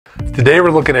Today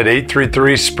we're looking at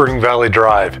 833 Spring Valley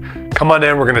Drive. Come on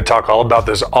in, we're going to talk all about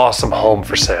this awesome home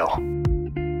for sale.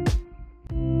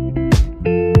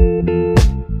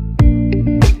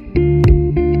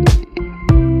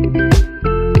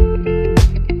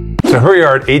 So here we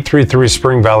are at 833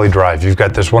 Spring Valley Drive. You've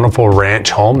got this wonderful ranch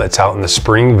home that's out in the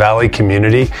Spring Valley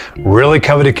community, really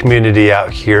coveted community out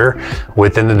here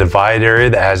within the Divide area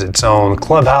that has its own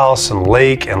clubhouse and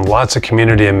lake and lots of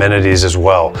community amenities as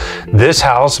well. This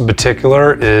house in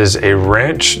particular is a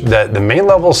ranch that the main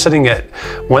level is sitting at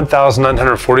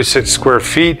 1,946 square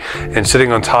feet and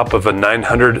sitting on top of a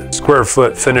 900 square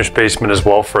foot finished basement as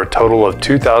well, for a total of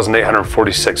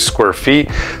 2,846 square feet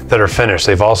that are finished.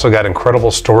 They've also got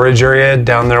incredible storage area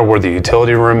down there where the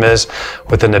utility room is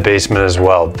within the basement as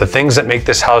well. The things that make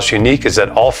this house unique is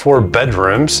that all 4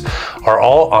 bedrooms are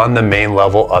all on the main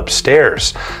level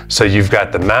upstairs. So you've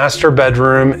got the master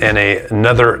bedroom and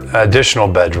another additional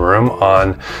bedroom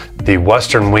on the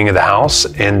western wing of the house,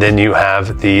 and then you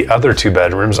have the other 2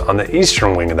 bedrooms on the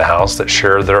eastern wing of the house that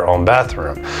share their own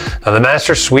bathroom. Now the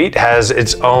master suite has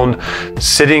its own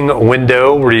sitting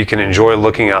window where you can enjoy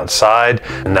looking outside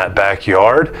in that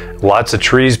backyard. Lots of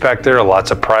trees back there,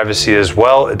 lots of privacy as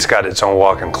well. It's got its own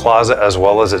walk-in closet as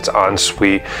well as its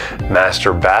ensuite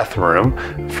master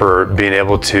bathroom for being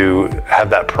able to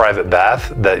have that private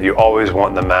bath that you always want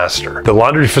in the master. The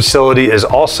laundry facility is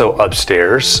also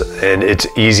upstairs, and it's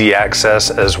easy access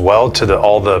as well to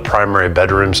all the primary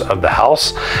bedrooms of the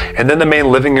house. And then the main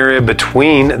living area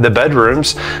between the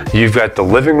bedrooms, you've got the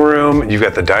living room, you've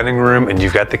got the dining room, and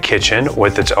you've got the kitchen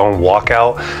with its own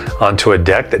walkout onto a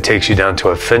deck that takes you down to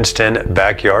a fenced-in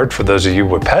backyard for those of you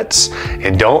with pets.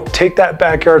 And don't take that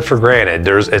backyard for granted.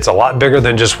 It's a lot bigger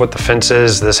than just what the fence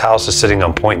is. This house is sitting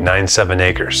on 0.97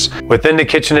 acres. Within the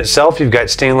kitchen itself, you've got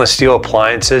stainless steel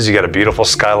appliances. You got a beautiful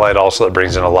skylight also that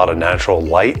brings in a lot of natural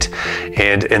light.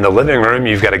 And in the living room,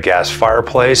 you've got a gas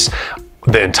fireplace.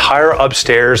 The entire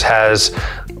upstairs has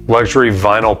luxury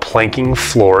vinyl planking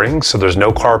flooring, so there's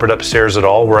no carpet upstairs at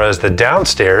all, whereas the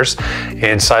downstairs,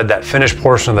 inside that finished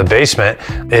portion of the basement,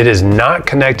 it is not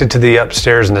connected to the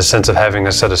upstairs in the sense of having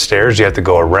a set of stairs. You have to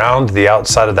go around the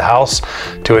outside of the house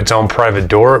to its own private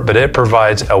door, but it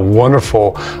provides a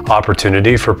wonderful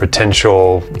opportunity for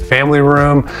potential family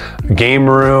room, game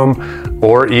room,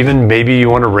 or even maybe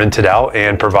you want to rent it out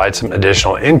and provide some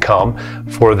additional income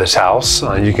for this house.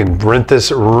 You can rent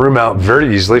this room out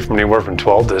very easily from anywhere from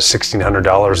 $1,200 to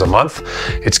 $1,600 a month.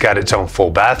 It's got its own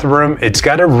full bathroom. It's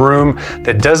got a room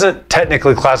that doesn't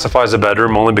technically classify as a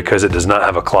bedroom only because it does not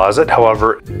have a closet.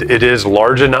 However, it is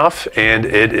large enough and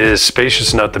it is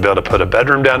spacious enough to be able to put a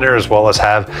bedroom down there as well as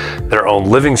have their own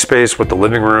living space with the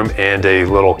living room and a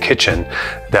little kitchen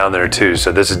down there too.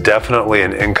 So this is definitely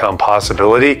an income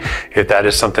possibility if that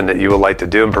is something that you would like to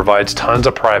do, and provides tons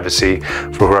of privacy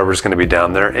for whoever's going to be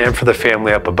down there and for the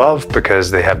family up above because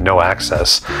they have no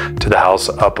access to the house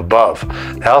up above.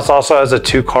 The house also has a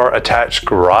 2-car attached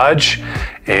garage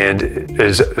and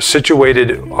is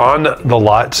situated on the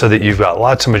lot so that you've got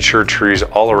lots of mature trees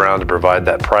all around to provide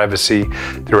that privacy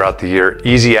throughout the year.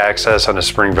 Easy access on a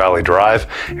Spring Valley Drive.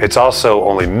 It's also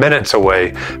only minutes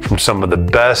away from some of the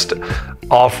best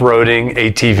off-roading,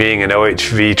 ATVing, and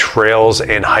OHV trails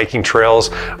and hiking trails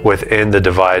within the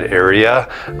Divide area,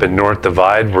 the North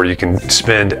Divide, where you can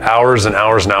spend hours and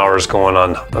hours and hours going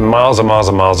on miles and miles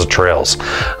and miles of trails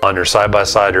on your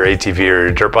side-by-side or ATV or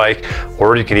your dirt bike,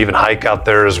 or you can even hike out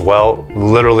there as well,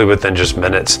 literally within just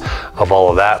minutes of all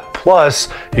of that. Plus,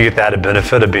 you get the added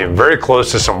benefit of being very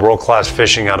close to some world-class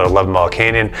fishing out of 11 Mile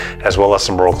Canyon, as well as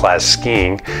some world-class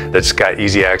skiing that's got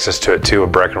easy access to it too,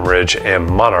 of Breckenridge and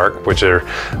Monarch, which are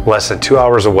less than 2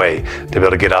 hours away to be able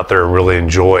to get out there and really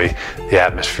enjoy the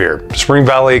atmosphere. Spring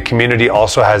Valley community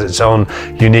also has its own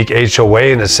unique HOA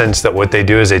in the sense that what they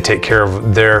do is they take care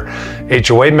of their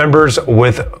HOA members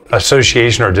with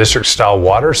association or district style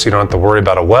water, so you don't have to worry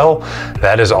about a well.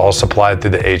 That is all supplied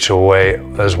through the HOA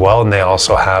as well, and they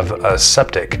also have a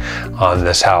septic on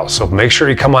this house. So make sure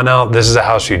you come on out. This is a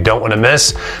house you don't want to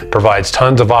miss. Provides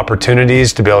tons of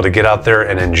opportunities to be able to get out there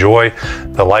and enjoy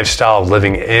the lifestyle of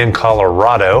living in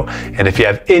Colorado. And if you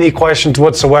have any questions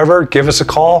whatsoever, give us a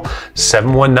call,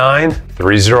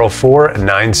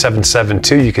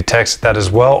 719-304-9772. You could text that as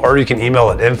well, or you can email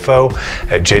at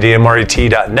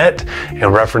info@jdmret.net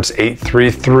and reference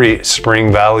 833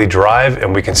 Spring Valley Drive,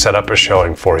 and we can set up a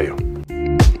showing for you.